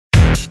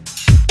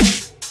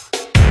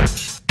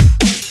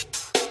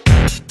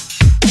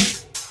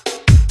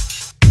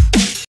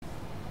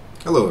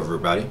Hello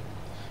everybody.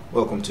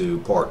 Welcome to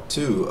part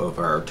 2 of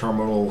our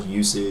terminal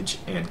usage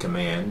and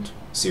command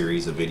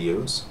series of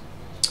videos.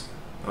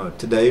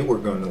 Today we're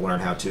going to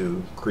learn how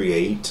to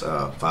create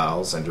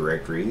files and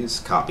directories,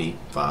 copy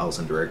files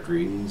and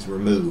directories,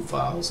 remove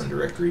files and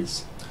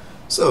directories.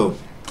 So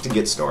to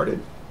get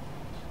started,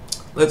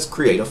 let's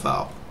create a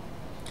file.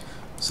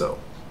 So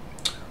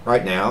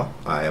right now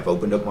I have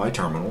opened up my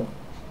terminal.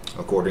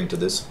 According to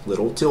this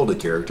little tilde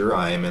character,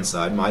 I am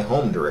inside my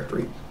home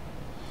directory.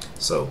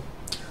 So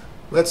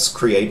let's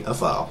create a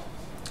file.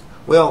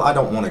 Well, I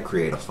don't want to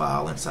create a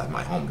file inside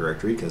my home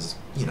directory because,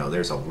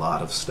 there's a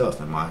lot of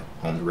stuff in my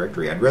home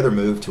directory. I'd rather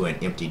move to an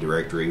empty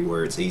directory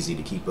where it's easy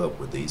to keep up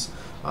with these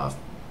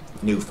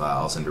new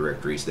files and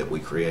directories that we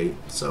create.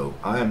 So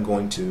I am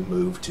going to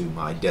move to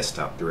my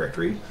desktop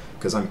directory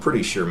because I'm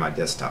pretty sure my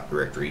desktop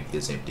directory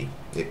is empty.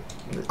 It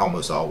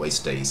almost always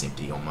stays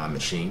empty on my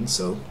machine.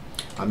 So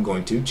I'm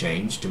going to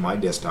change to my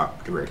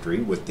desktop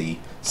directory with the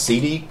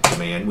cd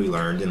command we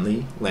learned in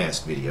the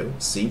last video,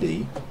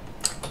 cd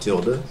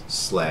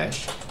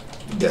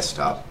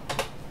 /desktop.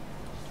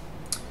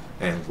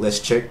 And let's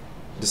check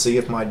to see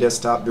if my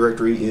desktop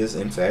directory is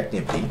in fact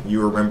empty.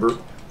 You remember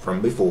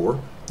from before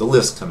the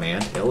list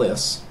command,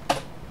 ls,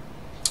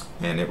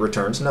 and it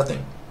returns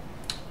nothing.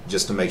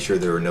 Just to make sure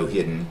there are no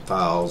hidden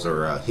files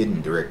or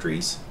hidden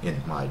directories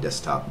in my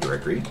desktop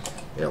directory,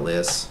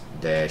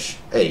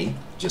 ls-a,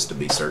 just to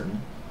be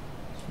certain.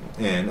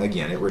 And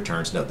again, it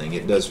returns nothing.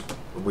 It does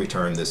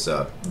return this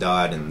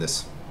dot and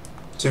this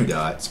 2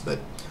 dots, but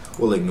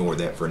we'll ignore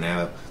that for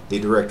now. The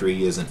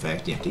directory is in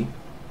fact empty.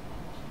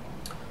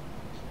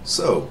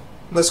 So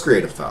let's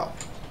create a file.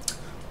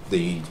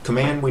 The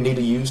command we need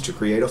to use to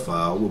create a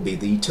file will be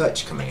the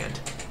touch command,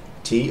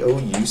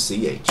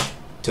 T-O-U-C-H,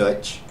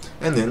 touch,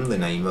 and then the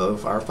name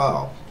of our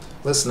file.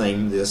 Let's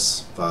name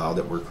this file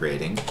that we're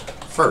creating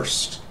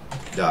first.txt,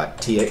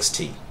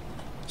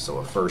 so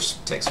a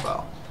first text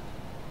file.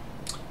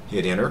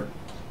 Hit enter.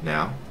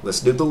 Now let's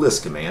do the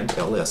list command,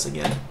 ls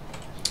again,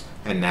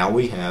 and now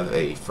we have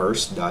a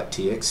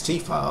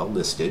first.txt file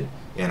listed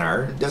in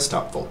our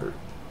desktop folder.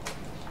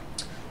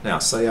 Now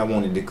say I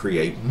wanted to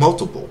create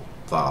multiple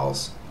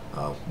files.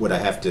 Would I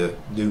have to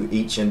do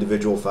each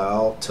individual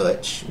file,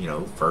 touch,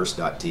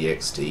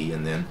 first.txt,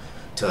 and then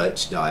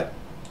touch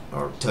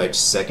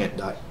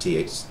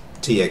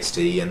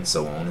second.txt, and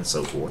so on and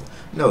so forth?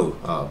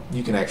 No,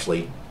 you can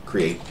actually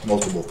create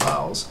multiple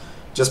files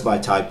just by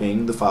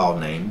typing the file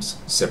names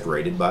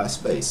separated by a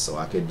space. So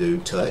I could do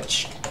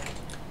touch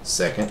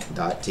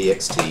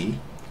second.txt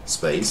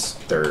space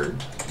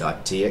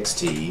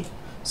third.txt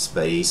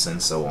space,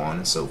 and so on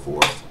and so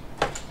forth.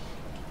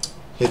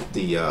 Hit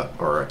the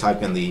or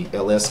type in the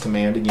ls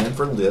command again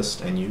for list,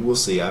 and you will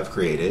see I've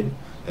created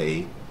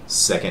a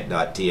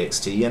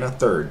second.txt and a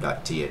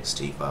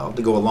third.txt file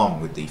to go along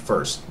with the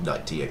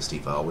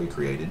first.txt file we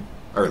created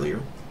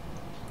earlier.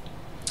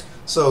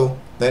 So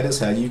that is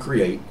how you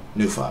create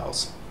new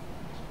files.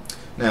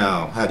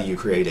 Now, how do you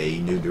create a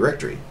new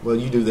directory? Well,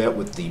 you do that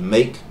with the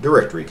make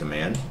directory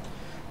command,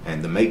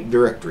 and the make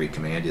directory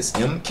command is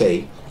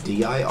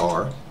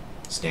mkdir,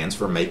 stands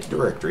for make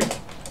directory,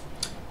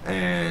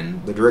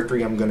 and the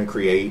directory I'm going to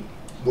create,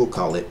 we'll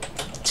call it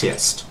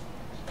test.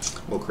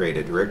 We'll create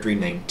a directory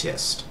named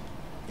test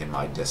in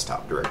my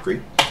desktop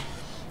directory.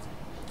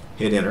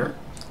 Hit enter,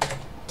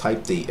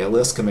 type the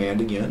ls command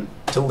again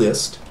to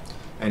list,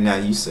 and now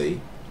you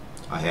see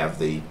I have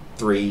the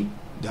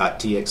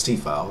 3.txt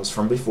files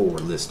from before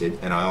listed,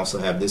 and I also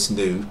have this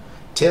new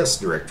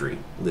test directory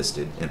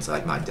listed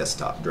inside my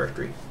desktop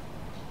directory.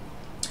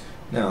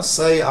 Now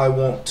say I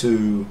want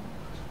to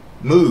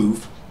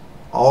move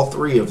all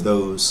 3 of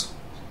those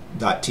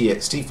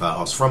 .txt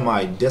files from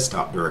my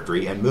desktop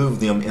directory and move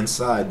them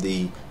inside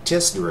the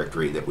test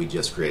directory that we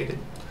just created.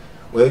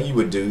 Well, you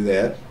would do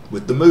that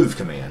with the move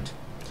command,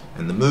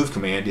 and the move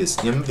command is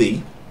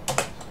mv,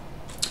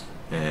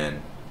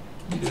 and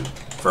you do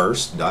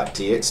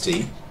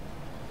first.txt,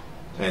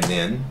 and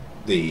then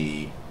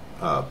the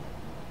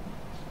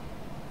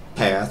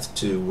path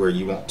to where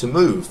you want to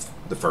move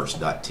the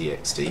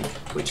first.txt,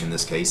 which in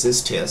this case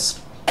is test.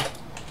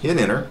 Hit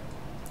enter,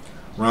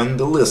 run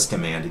the list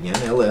command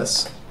again,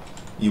 ls.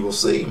 You will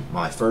see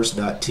my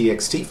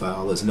first.txt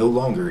file is no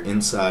longer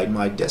inside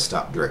my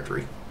desktop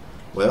directory.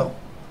 Well,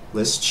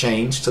 let's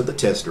change to the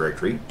test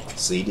directory,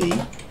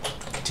 cd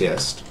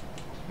test.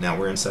 Now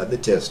we're inside the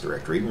test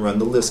directory. Run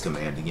the list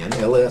command again,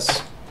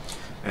 ls,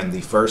 and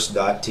the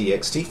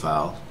first.txt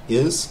file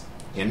is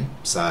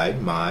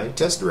inside my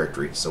test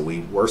directory. So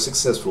we were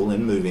successful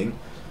in moving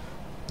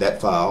that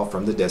file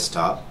from the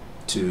desktop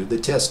to the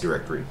test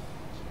directory.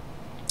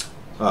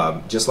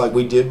 Just like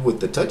we did with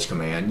the touch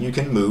command, you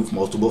can move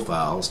multiple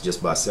files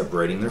just by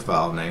separating their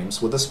file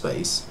names with a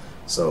space.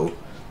 So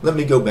let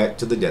me go back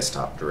to the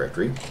desktop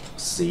directory,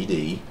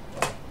 cd,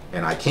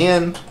 and I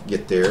can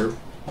get there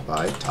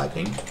by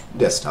typing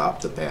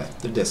desktop, the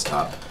path to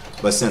desktop,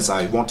 but since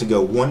I want to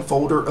go one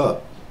folder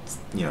up,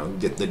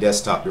 the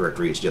desktop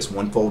directory is just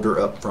one folder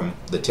up from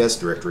the test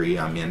directory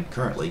I'm in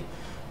currently,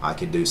 I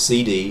could do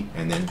cd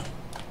and then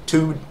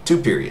two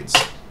periods.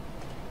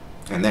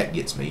 and that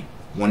gets me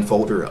one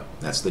folder up.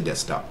 That's the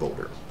desktop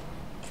folder.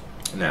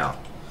 Now,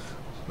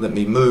 let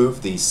me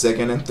move the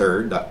second and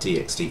third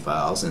 .txt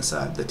files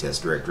inside the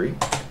test directory.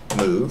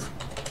 Move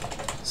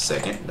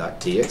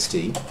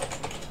second.txt,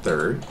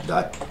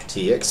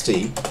 third.txt,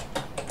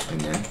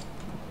 and then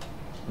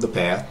the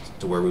path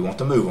to where we want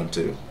to move them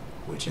to,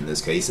 which in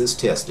this case is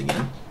test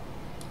again.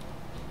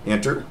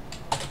 Enter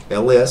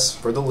ls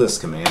for the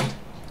list command,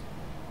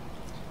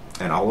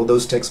 and all of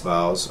those text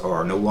files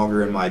are no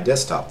longer in my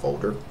desktop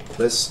folder.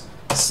 Let's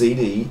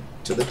cd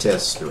to the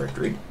test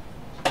directory,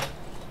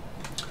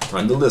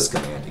 run the list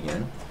command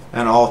again,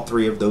 and all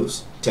three of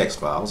those text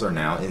files are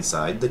now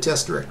inside the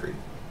test directory.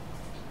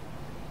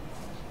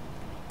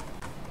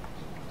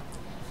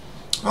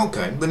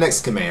 Okay, the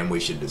next command we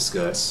should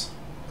discuss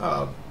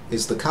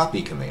is the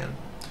copy command.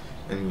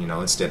 And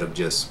instead of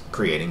just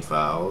creating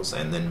files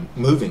and then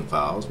moving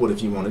files, what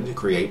if you wanted to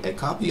create a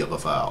copy of a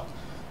file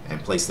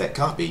and place that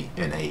copy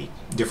in a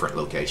different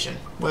location?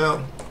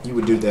 Well, you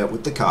would do that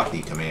with the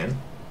copy command,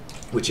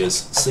 which is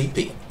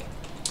cp.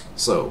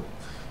 So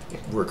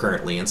we're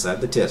currently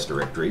inside the test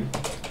directory.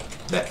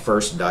 That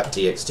first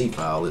 .txt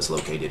file is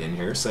located in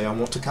here. Say I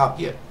want to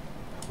copy it.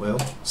 Well,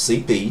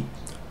 cp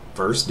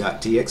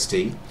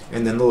first.txt,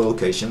 and then the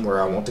location where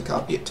I want to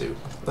copy it to.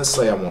 Let's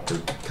say I want to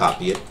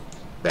copy it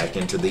back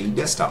into the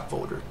desktop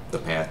folder, the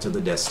path to the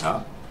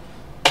desktop.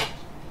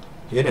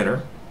 Hit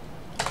enter.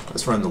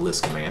 Let's run the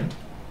list command.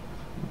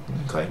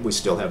 Okay, we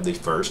still have the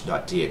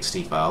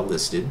first.txt file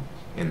listed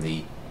in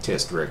the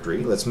test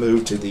directory. Let's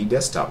move to the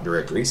desktop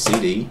directory,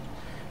 cd,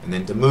 and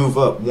then to move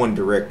up one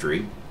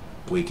directory,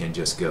 we can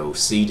just go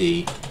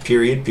cd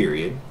period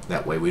period.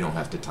 That way we don't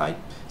have to type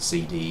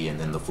cd and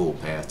then the full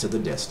path to the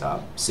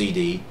desktop.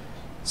 Cd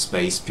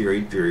space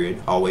period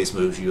period always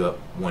moves you up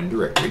one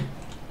directory.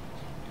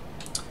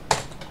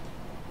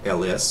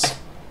 ls,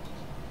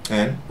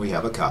 and we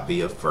have a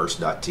copy of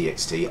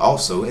first.txt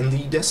also in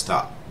the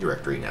desktop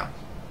directory now.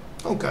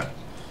 Okay,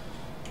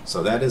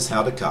 so that is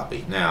how to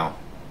copy. Now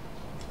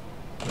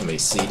let me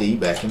cd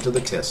back into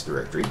the test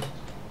directory.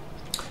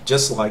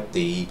 Just like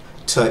the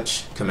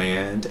touch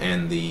command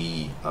and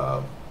the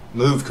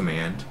move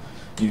command,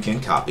 you can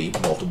copy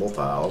multiple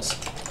files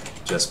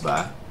just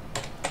by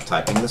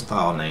typing the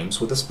file names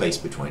with a space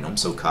between them.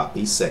 So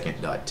copy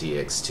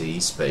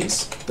second.txt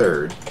space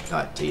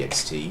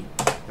third.txt,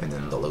 and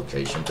then the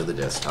location to the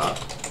desktop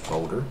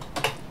folder.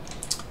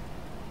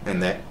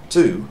 And that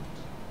too,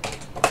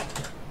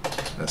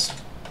 let's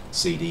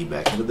cd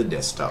back into the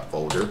desktop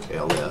folder,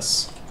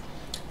 ls,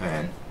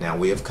 and now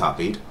we have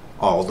copied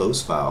all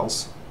those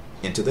files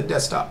into the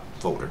desktop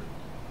folder.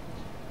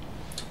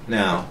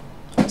 Now,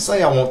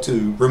 say I want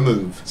to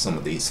remove some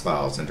of these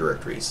files and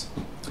directories.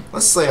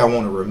 Let's say I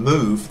want to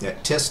remove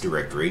that test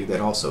directory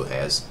that also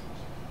has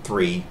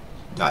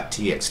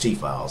 3.txt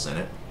files in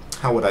it.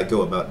 How would I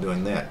go about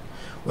doing that?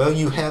 Well,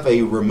 you have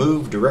a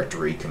remove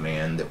directory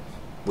command that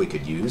we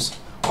could use.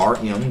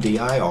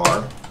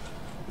 rmdir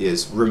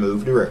is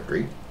remove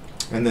directory,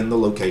 and then the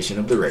location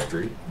of the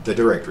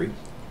directory,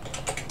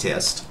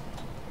 test.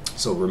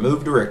 So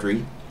remove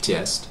directory,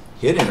 test,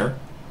 hit enter.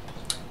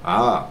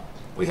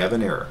 We have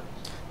an error.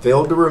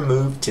 Failed to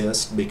remove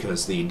test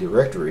because the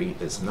directory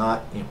is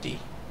not empty.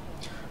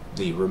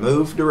 The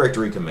remove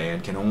directory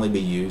command can only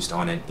be used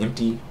on an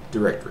empty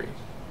directory.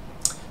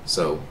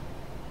 So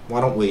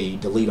why don't we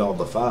delete all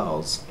the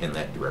files in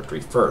that directory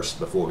first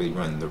before we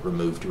run the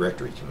remove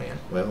directory command?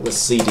 Well, let's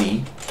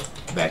cd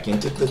back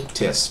into the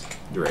test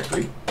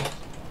directory,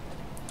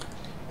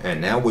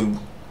 and now we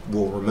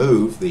will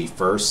remove the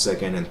first,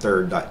 second, and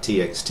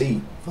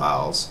third.txt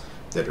files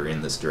that are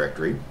in this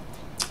directory.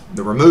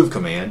 The remove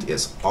command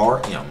is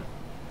rm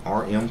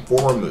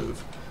for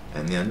remove,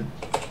 and then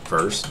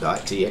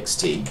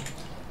first.txt,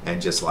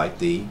 and just like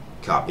the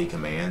copy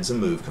commands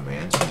and move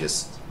commands, you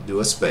just do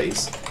a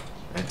space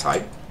and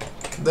type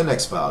the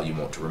next file you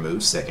want to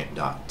remove,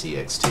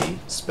 second.txt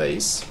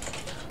space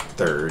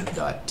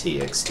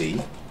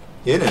third.txt,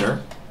 hit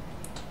enter.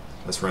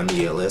 Let's run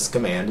the ls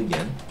command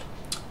again,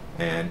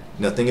 and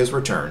nothing is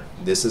returned.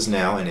 This is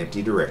now an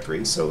empty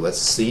directory, so let's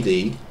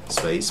cd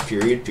space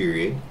period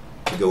period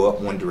to go up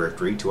one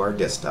directory to our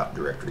desktop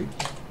directory,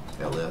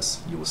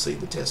 ls. You will see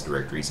the test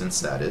directories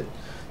inside it.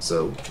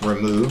 So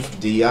remove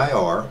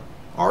dir,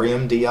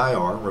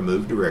 rmdir,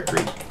 remove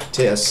directory,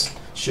 test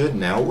should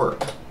now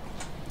work.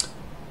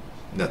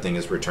 Nothing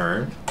is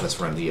returned. Let's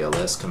run the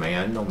ls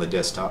command on the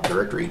desktop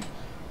directory.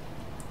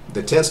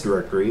 The test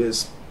directory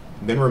has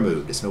been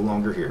removed. It's no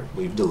longer here.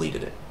 We've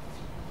deleted it.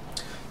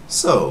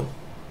 So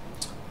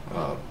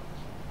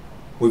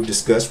we've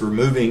discussed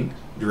removing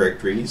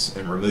directories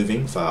and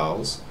removing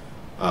files,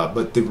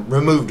 but the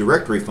remove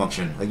directory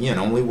function again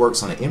only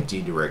works on an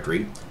empty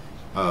directory.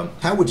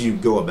 How would you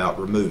go about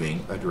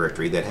removing a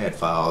directory that had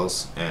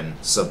files and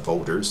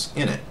subfolders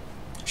in it?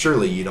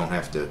 Surely you don't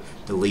have to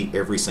delete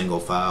every single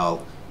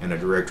file in a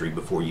directory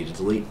before you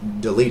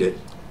delete it.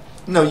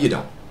 No, you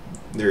don't.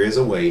 There is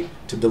a way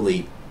to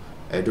delete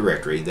a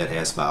directory that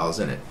has files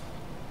in it,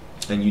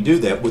 and you do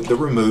that with the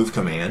remove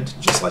command,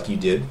 just like you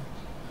did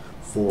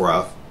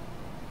for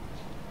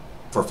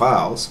for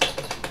files.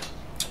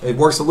 It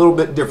works a little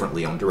bit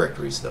differently on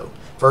directories though.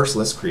 First,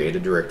 let's create a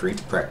directory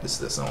to practice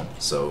this on.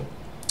 So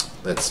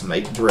let's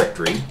make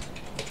directory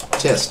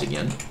test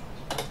again.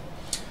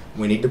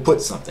 We need to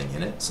put something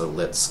in it, so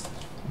let's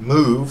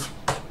move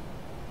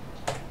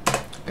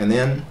and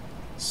then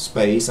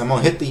space. I'm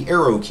going to hit the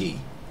arrow key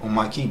on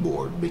my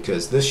keyboard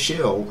because this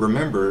shell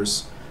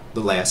remembers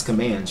the last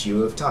commands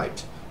you have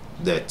typed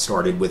that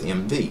started with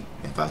MV.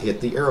 If I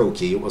hit the arrow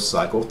key, it will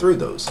cycle through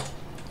those.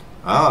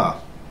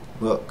 Ah,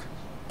 look,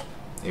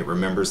 it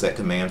remembers that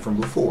command from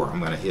before. I'm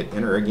going to hit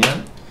enter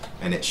again,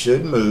 and it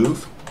should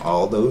move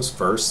all those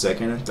first,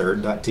 second, and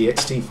third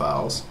 .txt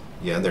files.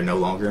 Yeah, they're no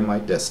longer in my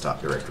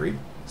desktop directory.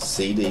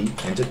 CD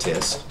into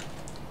test,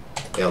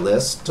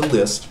 ls to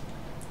list.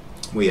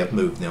 We have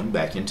moved them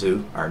back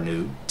into our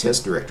new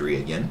test directory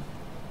again.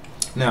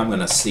 Now I'm going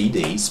to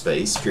CD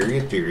space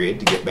period period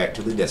to get back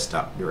to the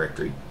desktop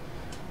directory.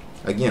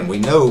 Again, we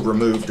know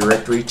remove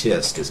directory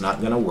test is not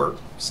going to work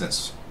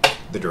since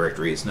the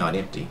directory is not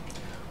empty.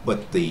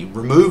 But the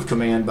remove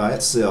command by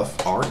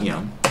itself,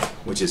 rm,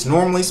 which is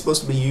normally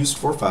supposed to be used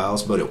for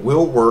files, but it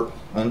will work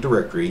on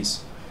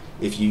directories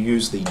if you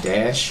use the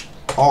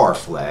 -r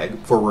flag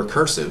for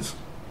recursive.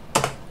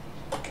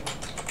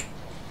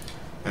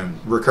 And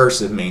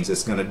recursive means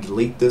it's going to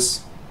delete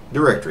this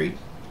directory.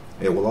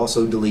 It will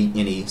also delete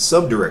any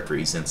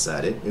subdirectories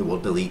inside it. It will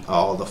delete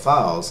all the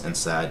files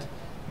inside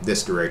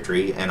this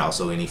directory and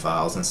also any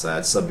files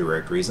inside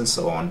subdirectories and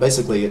so on.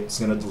 Basically, it's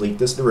going to delete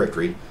this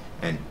directory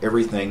and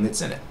everything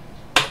that's in it.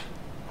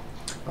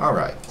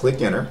 Alright,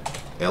 click enter,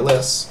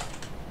 ls,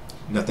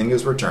 nothing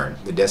is returned.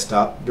 The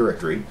desktop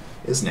directory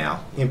is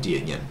now empty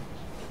again.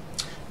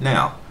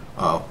 Now,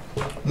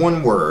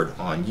 one word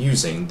on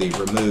using the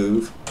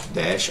remove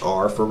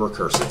 -r for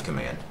recursive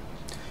command.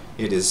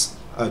 It is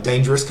a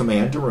dangerous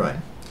command to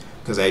run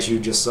because, as you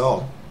just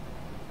saw,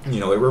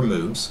 it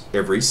removes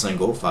every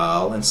single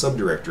file and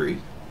subdirectory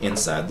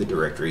inside the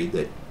directory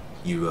that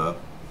you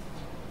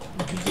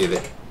give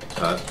it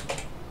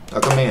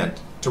a command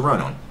to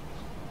run on.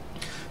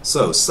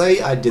 So say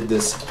I did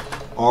this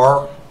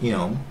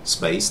rm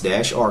space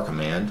 -r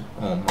command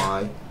on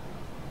my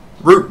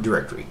root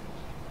directory.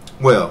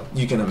 Well,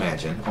 you can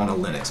imagine on a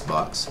Linux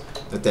box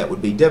that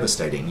would be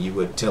devastating. You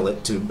would tell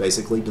it to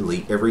basically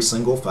delete every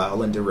single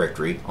file and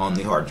directory on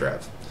the hard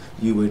drive.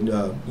 You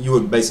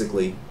would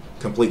basically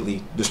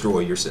completely destroy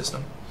your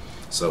system.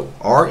 So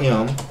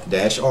rm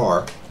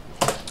 -r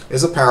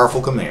is a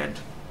powerful command.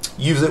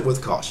 Use it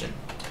with caution.